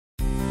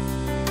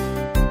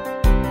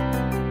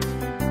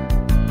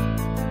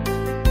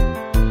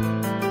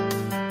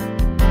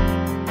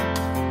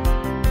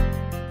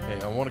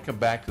come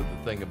back to the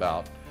thing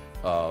about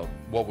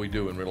what we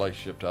do in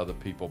relationship to other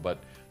people, but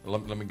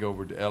let me go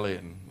over to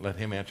Elliot and let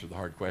him answer the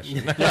hard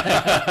question.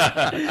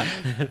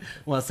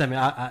 Well, Sammy,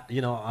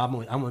 I'm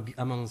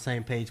on the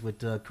same page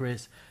with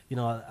Chris.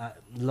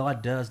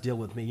 Lord does deal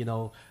with me.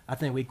 I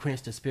think we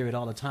quench the spirit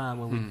all the time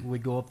when we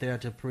go up there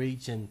to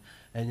preach, and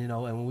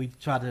when we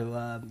try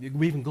to,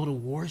 we even go to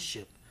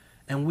worship,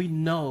 and we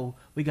know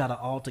we got an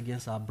alt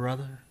against our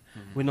brother.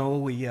 Mm-hmm. We know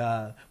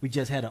we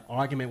just had an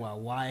argument with our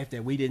wife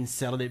that we didn't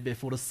settle it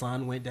before the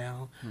sun went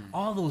down. Mm-hmm.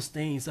 All those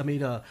things,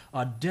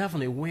 are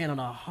definitely weighing on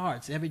our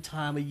hearts every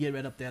time we get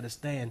right up there to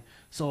stand.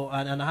 So,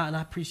 and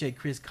I appreciate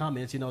Chris'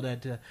 comments,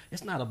 that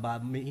it's not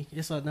about me.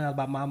 It's not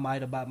about my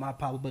might, about my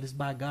power, but it's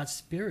by God's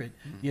Spirit,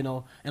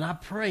 And I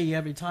pray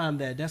every time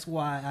that's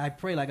why I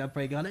pray like I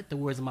pray, God, let the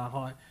words of my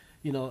heart,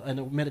 and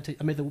the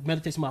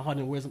meditation of my heart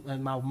and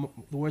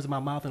the words of my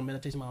mouth and the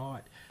meditation of my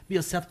heart be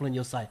acceptable in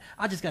your sight.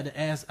 I just got to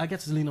ask. I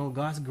got to lean on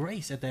God's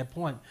grace at that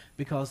point,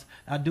 because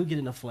I do get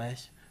in the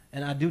flesh,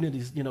 and I do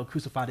need to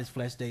crucify this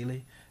flesh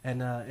daily,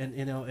 and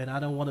I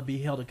don't want to be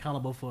held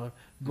accountable for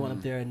going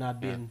up there and not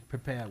being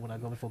prepared when I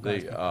go before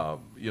God.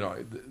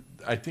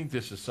 I think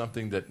this is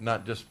something that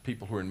not just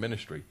people who are in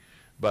ministry,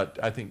 but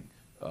I think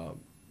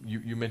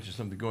you mentioned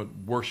something going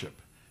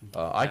worship.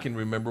 I can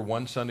remember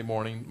one Sunday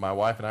morning, my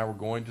wife and I were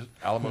going to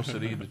Alamo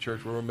City, the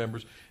church where we're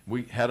members.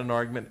 We had an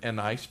argument, and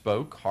I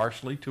spoke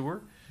harshly to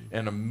her,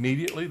 and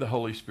immediately the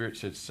Holy Spirit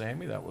said,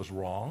 Sammy, that was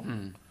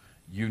wrong.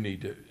 You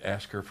need to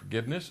ask her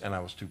forgiveness, and I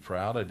was too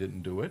proud. I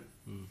didn't do it.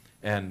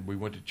 And we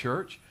went to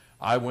church.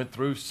 I went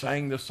through,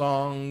 sang the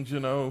songs,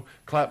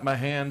 clapped my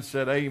hands,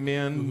 said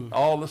amen,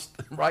 all the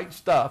right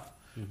stuff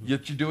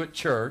that you do at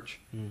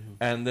church,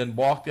 and then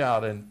walked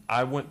out, and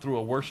I went through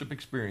a worship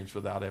experience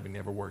without having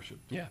ever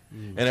worshiped. Yeah.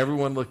 And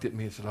everyone looked at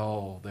me and said,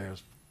 oh,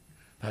 there's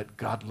that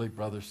godly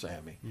Brother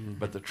Sammy.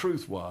 But the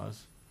truth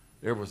was,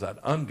 there was that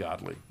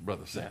ungodly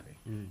Brother Sammy,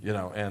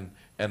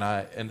 and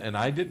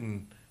I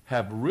didn't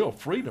have real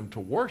freedom to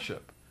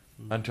worship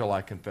until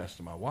I confessed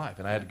to my wife.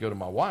 And I had to go to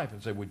my wife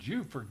and say, would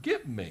you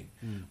forgive me?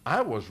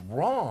 I was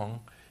wrong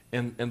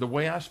in the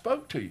way I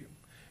spoke to you.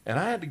 And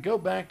I had to go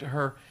back to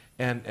her,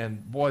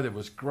 and boy, there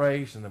was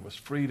grace, and there was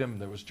freedom,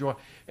 and there was joy.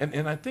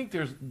 And I think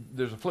there's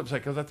a flip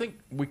side, because I think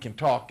we can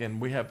talk, and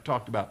we have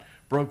talked about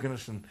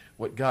brokenness and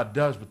what God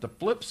does, but the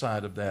flip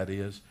side of that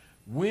is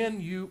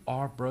when you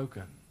are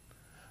broken,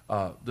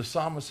 the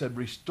psalmist said,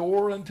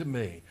 restore unto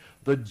me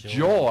the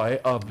joy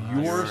of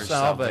your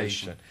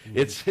salvation.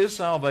 It's his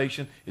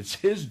salvation. It's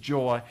his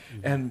joy.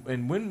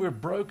 And when we're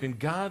broken,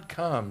 God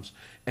comes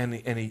and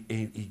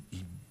he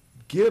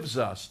gives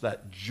us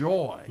that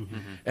joy.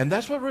 And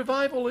that's what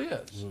revival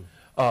is.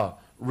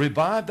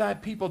 Revive thy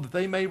people that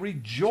they may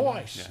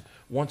rejoice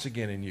once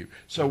again in you.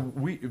 So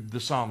the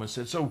psalmist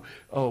said,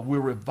 we're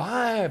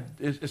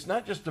revived. It's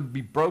not just to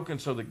be broken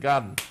so that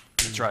God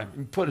That's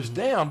right. put us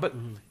down, but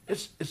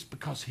it's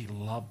because he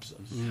loves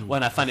us. Well,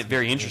 and I find it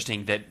very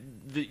interesting that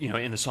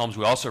in the Psalms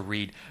we also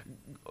read,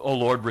 "O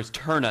Lord,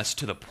 return us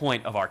to the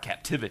point of our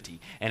captivity,"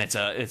 and it's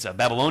a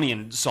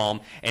Babylonian psalm,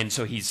 and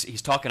so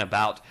he's talking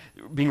about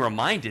being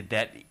reminded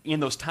that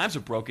in those times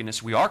of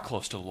brokenness we are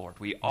close to the Lord.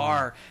 We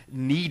are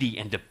needy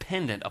and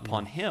dependent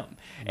upon Him.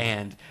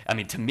 And I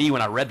mean, to me,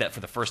 when I read that for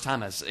the first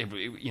time,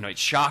 it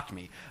shocked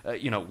me.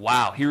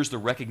 Wow, here's the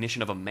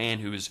recognition of a man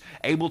who is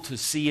able to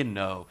see and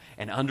know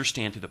and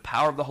understand through the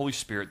power of the Holy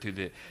Spirit,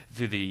 through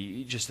the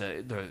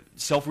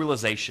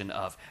self-realization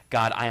of,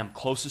 God, I am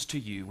closest to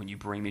you when you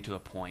bring me to the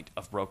point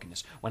of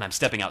brokenness, when I'm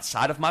stepping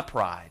outside of my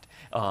pride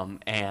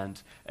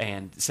and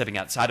stepping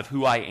outside of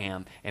who I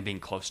am and being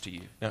close to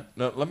you.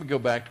 Now, let me go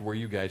back to where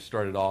you guys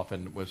started off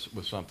and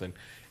with something,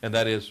 and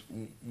that is,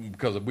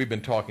 because we've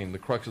been talking, the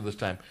crux of this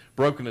time,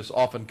 brokenness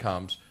often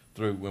comes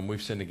through when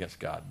we've sinned against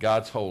God.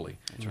 God's holy,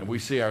 and we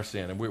see our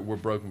sin, and we're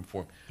broken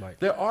before Him. Right.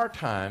 There are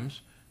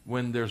times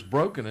when there's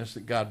brokenness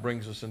that God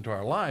brings us into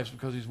our lives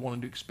because He's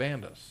wanting to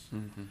expand us.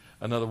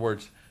 In other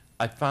words,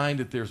 I find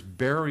that there's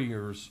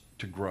barriers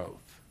to growth.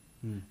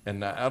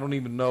 And I don't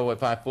even know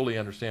if I fully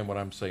understand what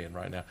I'm saying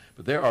right now,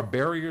 but there are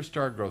barriers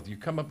to our growth. You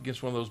come up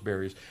against one of those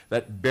barriers.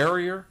 That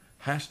barrier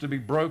has to be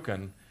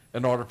broken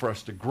in order for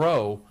us to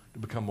grow to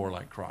become more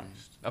like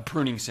Christ. A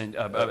pruning,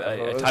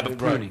 a type of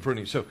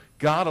pruning. So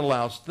God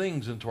allows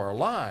things into our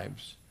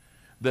lives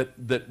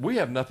that we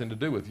have nothing to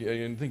do with.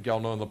 I think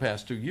y'all know in the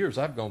past 2 years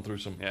I've gone through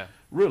some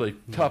really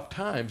tough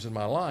times in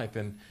my life,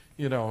 and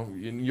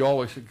you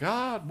always say,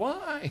 God,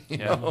 why?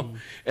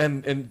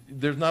 And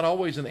there's not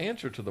always an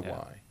answer to the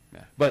why.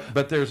 Yeah.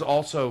 But there's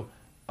also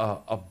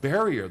a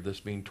barrier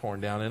that's being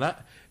torn down,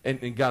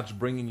 and God's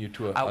bringing you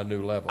to a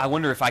new level. I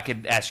wonder if I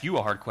could ask you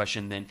a hard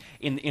question then.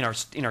 In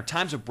our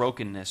times of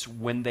brokenness,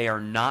 when they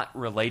are not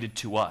related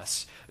to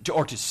us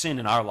or to sin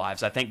in our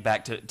lives, I think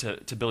back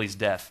to Billy's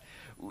death.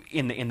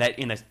 In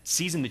a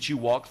season that you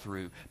walked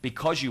through,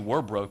 because you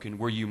were broken,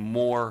 were you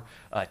more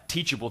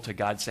teachable to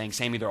God, saying,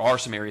 Sammy, there are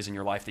some areas in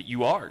your life that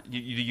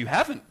you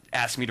haven't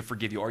asked me to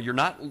forgive you, or you're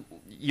not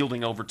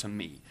yielding over to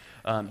me?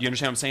 Do you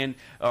understand what I'm saying?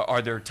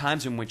 Are there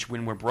times in which,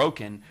 when we're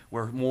broken,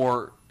 we're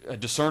more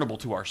discernible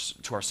to our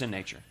sin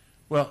nature?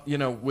 Well,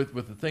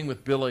 with the thing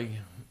with Billy,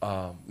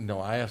 I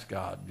asked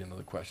God,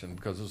 the question,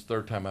 because this is the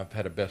third time I've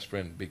had a best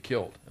friend be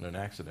killed in an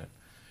accident.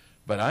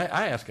 But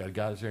I asked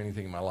God, is there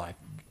anything in my life?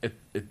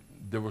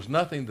 There was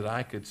nothing that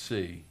I could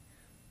see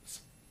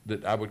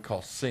that I would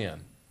call sin,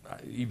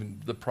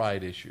 even the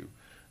pride issue,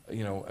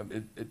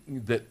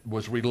 that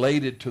was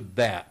related to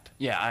that.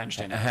 Yeah, I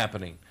understand that.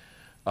 Happening.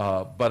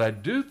 But I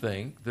do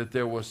think that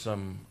there was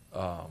some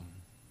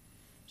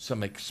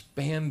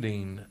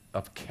expanding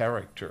of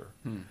character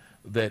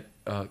that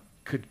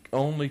could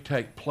only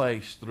take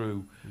place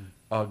through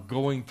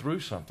going through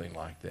something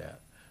like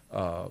that,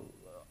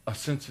 a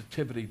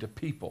sensitivity to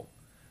people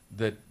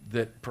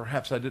that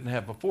perhaps I didn't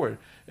have before.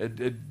 That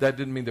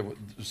didn't mean there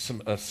was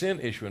a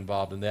sin issue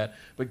involved in that,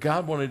 but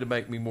God wanted to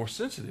make me more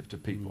sensitive to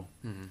people.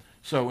 Mm-hmm.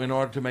 So in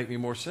order to make me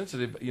more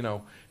sensitive, and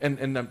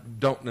I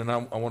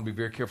want to be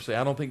very careful to say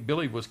I don't think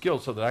Billy was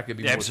killed so that I could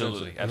be more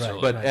sensitive.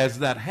 Absolutely. But as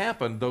that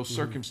happened, those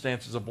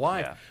circumstances of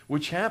life,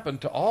 which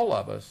happened to all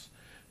of us,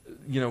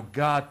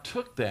 God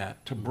took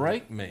that to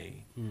break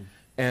me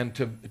and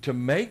to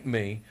make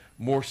me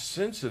more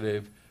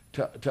sensitive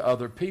to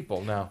other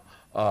people. Now,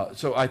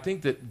 so I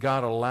think that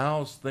God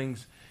allows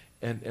things,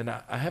 and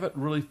I haven't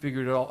really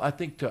figured it all. I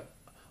think to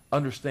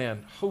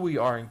understand who we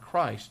are in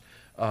Christ,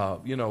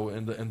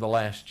 in the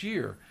last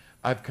year,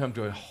 I've come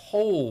to a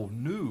whole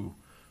new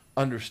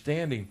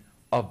understanding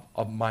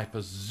of my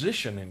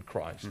position in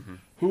Christ,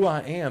 who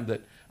I am.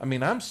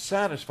 I'm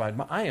satisfied.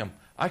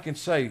 I can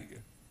say,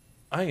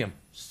 I am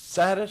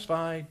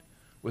satisfied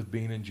with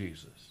being in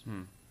Jesus.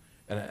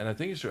 And I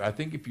think it's true. I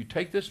think if you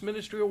take this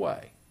ministry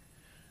away,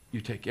 you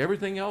take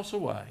everything else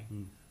away,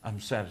 I'm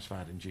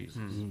satisfied in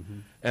Jesus.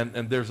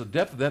 And there's a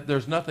depth of that.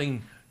 There's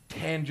nothing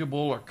tangible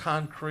or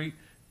concrete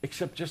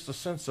except just a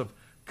sense of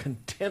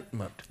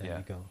contentment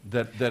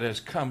that has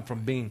come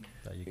from being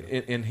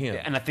in Him.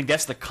 And I think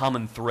that's the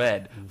common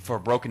thread for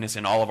brokenness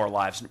in all of our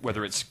lives,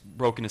 whether it's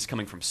brokenness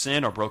coming from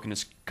sin or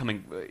brokenness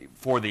coming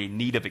for the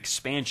need of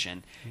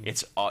expansion.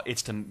 It's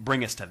to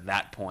bring us to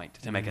that point,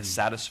 to make us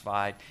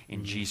satisfied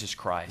in Jesus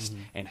Christ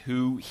and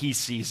who He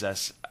sees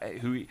us,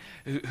 who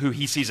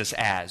He sees us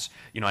as.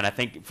 And I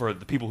think for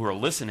the people who are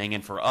listening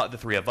and for the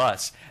three of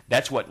us,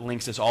 that's what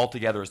links us all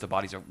together as the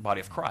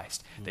body of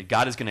Christ. That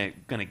God is going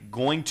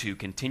to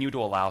continue to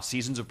allow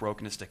seasons of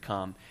brokenness to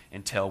come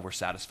until we're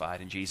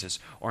satisfied in Jesus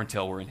or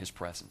until we're in His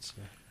presence.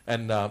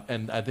 And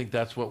I think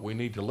that's what we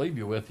need to leave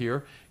you with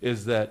here,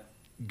 is that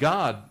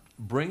God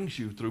brings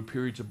you through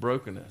periods of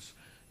brokenness.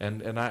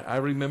 And I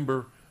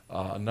remember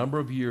a number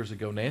of years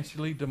ago, Nancy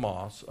Lee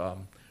DeMoss,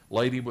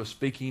 lady, was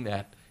speaking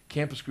at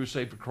Campus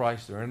Crusade for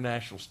Christ, their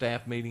international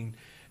staff meeting,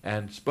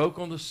 and spoke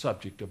on the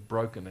subject of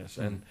brokenness.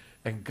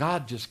 And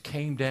God just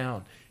came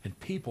down, and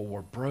people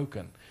were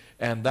broken.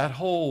 And that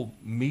whole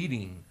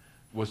meeting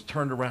was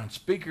turned around.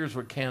 Speakers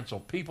were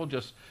canceled. People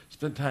just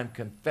spent time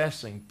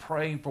confessing,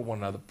 praying for one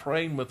another,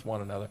 praying with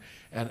one another,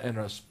 and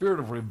a spirit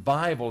of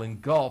revival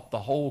engulfed the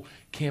whole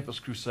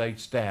Campus Crusade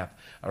staff.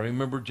 I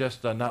remember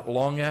just not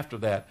long after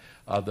that,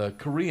 the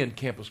Korean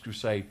Campus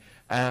Crusade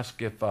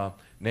asked if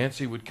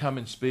Nancy would come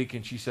and speak,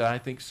 and she said, I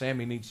think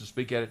Sammy needs to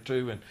speak at it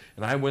too. And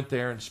I went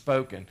there and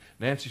spoke, and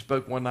Nancy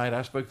spoke one night,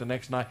 I spoke the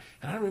next night,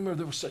 and I remember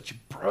there was such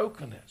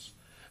brokenness.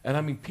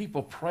 And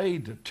people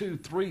prayed to 2,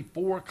 3,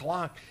 4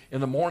 o'clock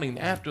in the morning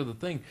after the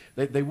thing.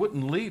 They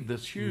wouldn't leave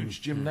this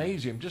huge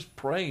gymnasium, just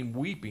praying,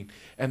 weeping.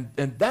 And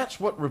that's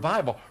what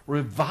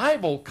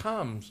revival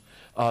comes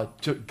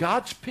to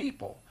God's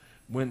people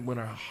when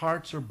our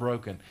hearts are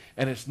broken.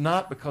 And it's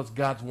not because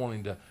God's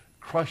wanting to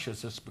crush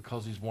us, it's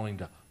because He's wanting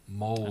to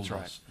mold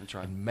us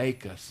and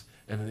make us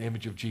in the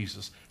image of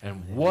Jesus.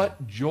 And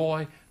what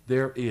joy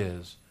there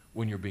is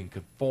when you're being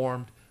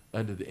conformed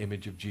unto the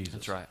image of Jesus.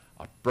 That's right.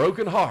 A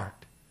broken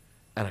heart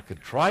and a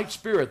contrite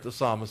spirit, the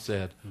psalmist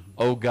said,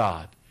 oh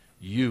God,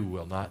 you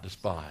will not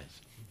despise.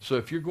 So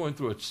if you're going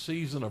through a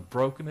season of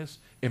brokenness,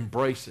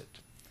 embrace it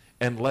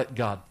and let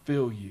God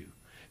fill you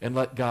and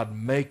let God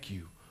make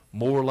you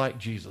more like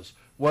Jesus.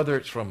 Whether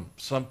it's from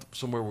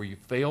somewhere where you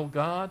fail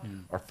God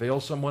or fail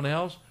someone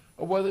else,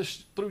 or whether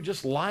it's through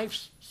just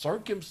life's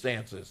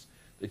circumstances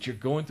that you're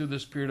going through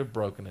this period of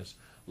brokenness,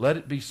 let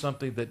it be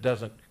something that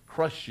doesn't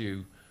crush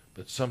you,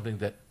 but something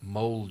that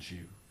molds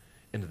you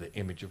into the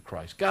image of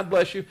Christ. God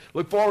bless you.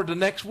 Look forward to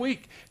next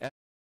week.